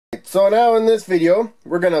So now in this video,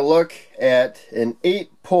 we're going to look at an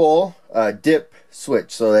 8-pole dip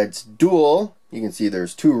switch. So that's dual. You can see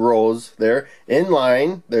there's 2 rows there.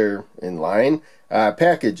 Inline, they're inline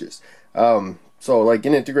packages. So like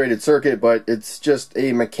an integrated circuit, but it's just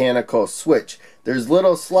a mechanical switch. There's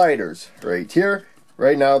little sliders right here.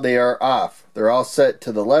 Right now they are off. They're all set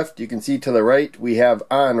to the left. You can see to the right we have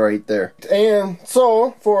on right there. And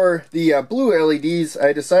so for the blue LEDs,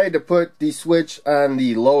 I decided to put the switch on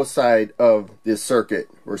the low side of this circuit.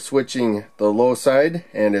 We're switching the low side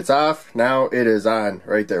and it's off. Now it is on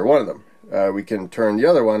right there, one of them. We can turn the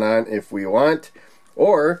other one on if we want,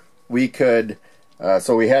 or we could,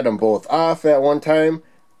 so we had them both off at one time.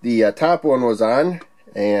 The top one was on,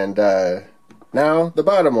 and now the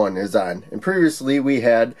bottom one is on. And previously we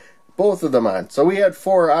had both of them on. So we had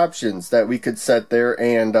 4 options that we could set there,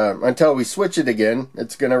 and until we switch it again,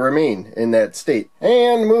 it's going to remain in that state.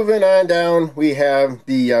 And moving on down, we have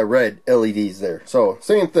the red LEDs there. So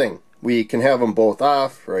same thing. We can have them both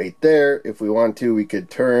off right there. If we want to, we could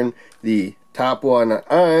turn the top one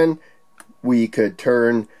on. We could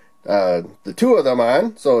turn the 2 of them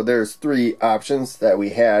on. So there's 3 options that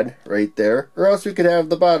we had right there. Or else we could have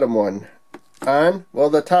the bottom one on while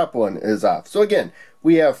the top one is off. So again,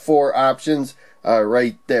 we have 4 options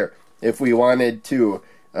right there. If we wanted to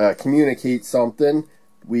communicate something,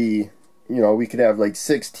 we could have like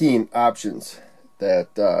 16 options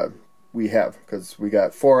that we have, because we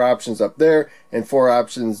got 4 options up there and 4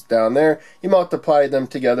 options down there. You multiply them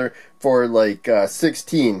together for like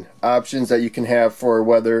 16 options that you can have for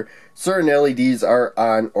whether certain LEDs are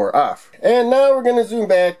on or off. And now we're going to zoom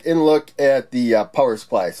back and look at the power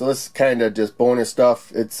supply. So this is kind of just bonus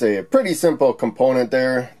stuff. It's a pretty simple component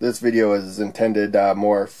there. This video is intended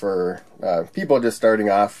more for people just starting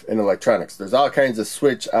off in electronics. There's all kinds of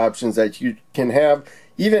switch options that you can have,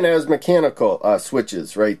 even as mechanical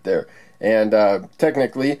switches right there. And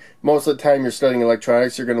technically, most of the time you're studying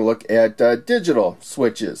electronics, you're going to look at digital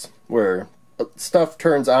switches where stuff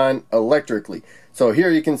turns on electrically. So here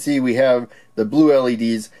you can see we have the blue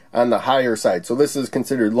LEDs on the higher side. So this is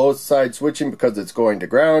considered low side switching because it's going to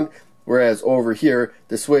ground, whereas over here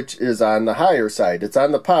the switch is on the higher side. It's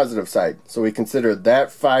on the positive side. So we consider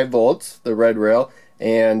that 5 volts, the red rail,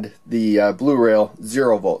 and the blue rail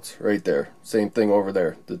 0 volts right there. Same thing over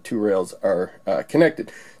there. The 2 rails are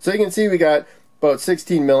connected. So you can see we got about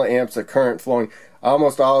 16 milliamps of current flowing.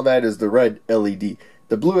 Almost all of that is the red LED.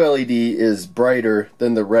 The blue LED is brighter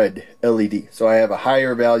than the red LED. So I have a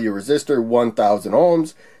higher value resistor, 1000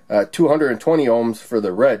 ohms, 220 ohms for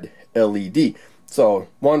the red LED. So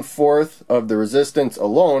 1/4 of the resistance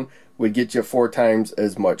alone would get you 4 times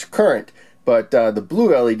as much current. But the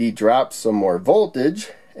blue LED drops some more voltage,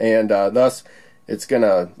 and thus it's going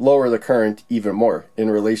to lower the current even more in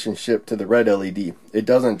relationship to the red LED. It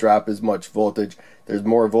doesn't drop as much voltage. There's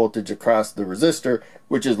more voltage across the resistor,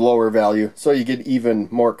 which is lower value, so you get even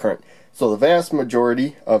more current. So the vast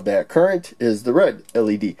majority of that current is the red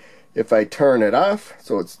LED. If I turn it off,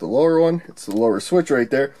 so it's the lower one, it's the lower switch right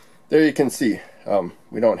there, there you can see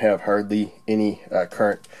we don't have hardly any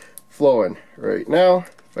current flowing right now.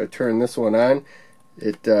 If I turn this one on,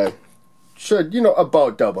 it should,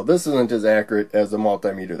 about double. This isn't as accurate as the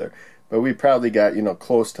multimeter there, but we probably got,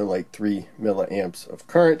 close to like 3 milliamps of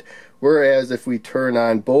current. Whereas if we turn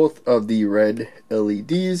on both of the red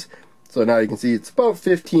LEDs, so now you can see it's about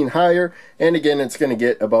 15 higher, and again it's going to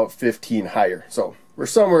get about 15 higher. So we're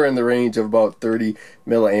somewhere in the range of about 30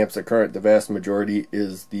 milliamps of current. The vast majority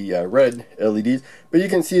is the red LEDs, but you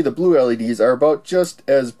can see the blue LEDs are about just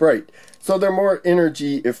as bright. So they're more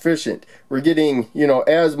energy efficient. We're getting,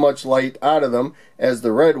 as much light out of them as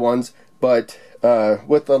the red ones, but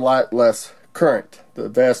with a lot less current. The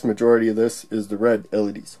vast majority of this is the red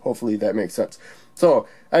LEDs. Hopefully that makes sense. So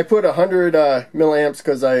I put 100 milliamps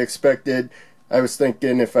because I was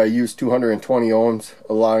thinking if I use 220 ohms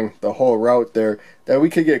along the whole route there, that we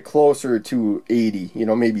could get closer to 80,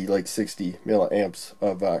 maybe like 60 milliamps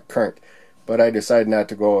of current. But I decided not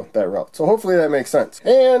to go that route. So hopefully that makes sense.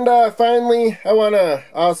 And finally, I want to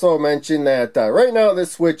also mention that right now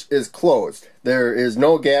this switch is closed. There is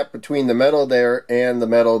no gap between the metal there and the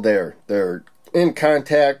metal there. They're in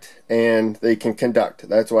contact and they can conduct.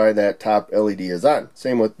 That's why that top LED is on.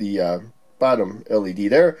 Same with the bottom LED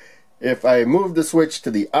there. If I move the switch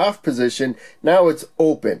to the off position, now it's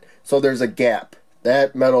open. So there's a gap.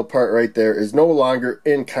 That metal part right there is no longer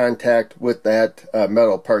in contact with that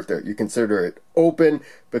metal part there. You consider it open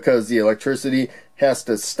because the electricity has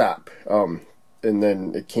to stop. And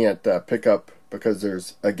then it can't pick up because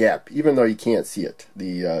there's a gap, even though you can't see it.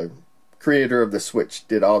 The creator of the switch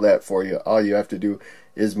did all that for you. All you have to do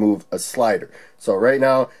is move a slider. So right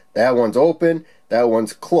now that one's open, that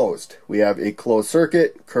one's closed. We have a closed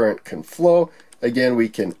circuit, current can flow. Again, we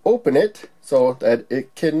can open it so that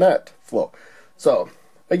it cannot flow. So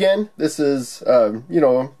again, this is you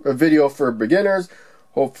know, a video for beginners.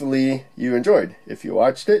 Hopefully you enjoyed. If you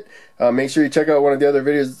watched it, make sure you check out one of the other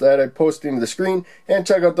videos that I posted in the screen, and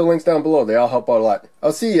check out the links down below. They all help out a lot.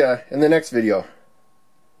 I'll see you in the next video.